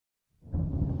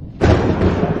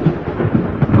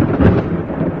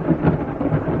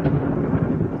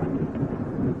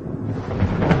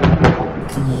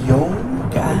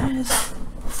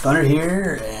Thunder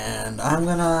here, and I'm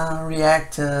gonna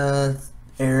react to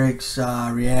Eric's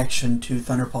reaction to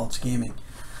Doublepulse Gaming.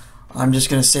 I'm just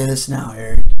gonna say this now,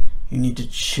 Eric. You need to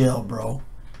chill, bro.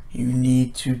 You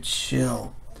need to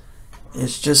chill.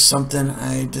 It's just something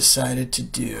I decided to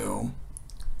do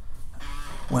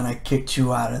when I kicked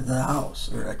you out of the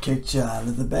house, or I kicked you out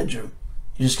of the bedroom.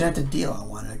 You're just gonna have to deal. I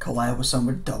wanted to collab with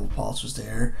somebody. Doublepulse was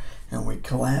there, and we're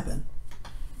collabing.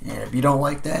 And if you don't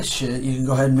like that shit, you can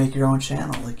go ahead and make your own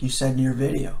channel, like you said in your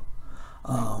video.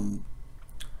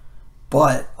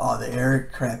 But all the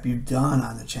Eric crap you've done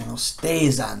on the channel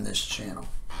stays on this channel.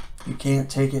 You can't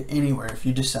take it anywhere if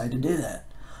you decide to do that.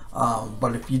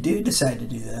 But if you do decide to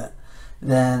do that,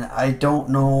 then I don't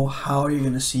know how you're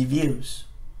going to see views.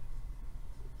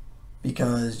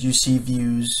 Because you see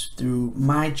views through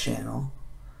my channel,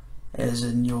 as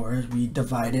in yours. We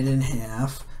divide it in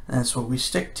half, and that's what we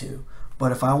stick to.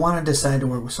 But if I want to decide to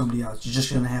work with somebody else, you're just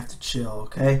going to have to chill,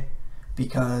 okay?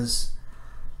 Because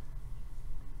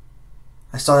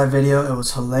I saw that video. It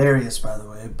was hilarious, by the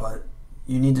way, but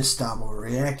you need to stop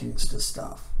overreacting to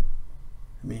stuff.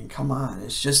 I mean, come on.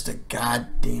 It's just a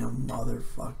goddamn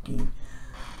motherfucking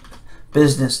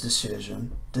business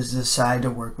decision to decide to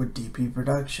work with DP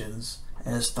Productions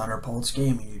as Doublepulse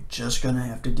Gaming. You're just going to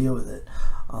have to deal with it.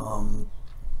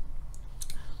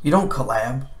 You don't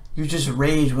collab. You just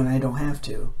rage when I don't have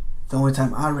to. The only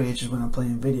time I rage is when I'm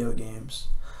playing video games.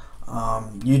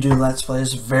 You do Let's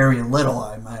Plays very little,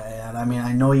 I might add. I mean,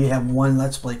 I know you have one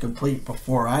Let's Play complete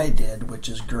before I did, which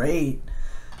is great.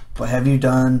 But have you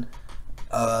done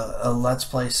a Let's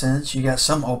Play since? You got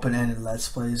some open-ended Let's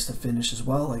Plays to finish as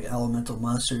well, like Elemental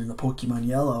Monster and the Pokemon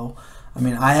Yellow. I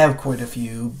mean, I have quite a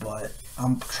few, but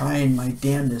I'm trying my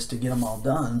damnedest to get them all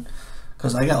done.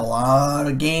 Because I got a lot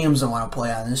of games I want to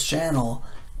play on this channel.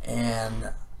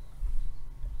 And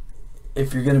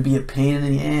if you're going to be a pain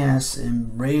in the ass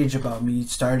and rage about me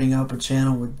starting up a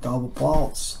channel with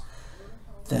Doublepulse,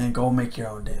 then go make your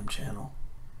own damn channel.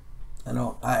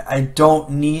 I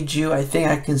don't need you. I think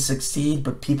I can succeed,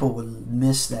 but people would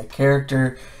miss that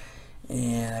character,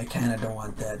 and I kind of don't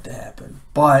want that to happen.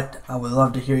 But I would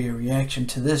love to hear your reaction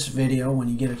to this video when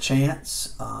you get a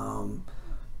chance.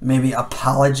 Maybe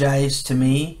apologize to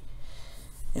me,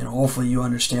 and hopefully you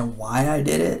understand why I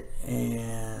did it.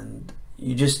 And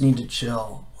you just need to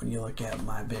chill when you look at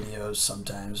my videos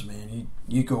sometimes, man.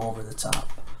 You go over the top.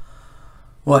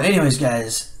 Well, anyways,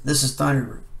 guys, this is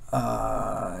Thunder.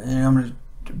 And I'm gonna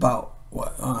about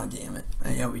what? Oh, damn it!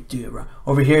 Yeah, we do it wrong.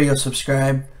 Over here, you'll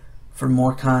subscribe for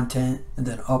more content, and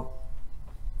then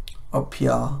up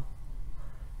here,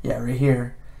 yeah, right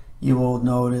here, you will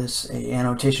notice a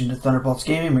annotation to Doublepulse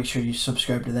Gaming. Make sure you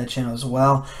subscribe to that channel as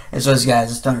well. As always,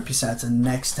 guys, it's Thunder. Peace out. Until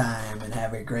next time, and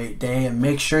have a great day. And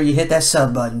make sure you hit that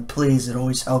sub button, please. It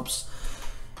always helps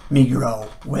me grow.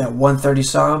 We're at 130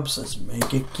 subs. Let's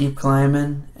make it keep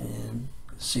climbing. And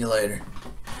see you later.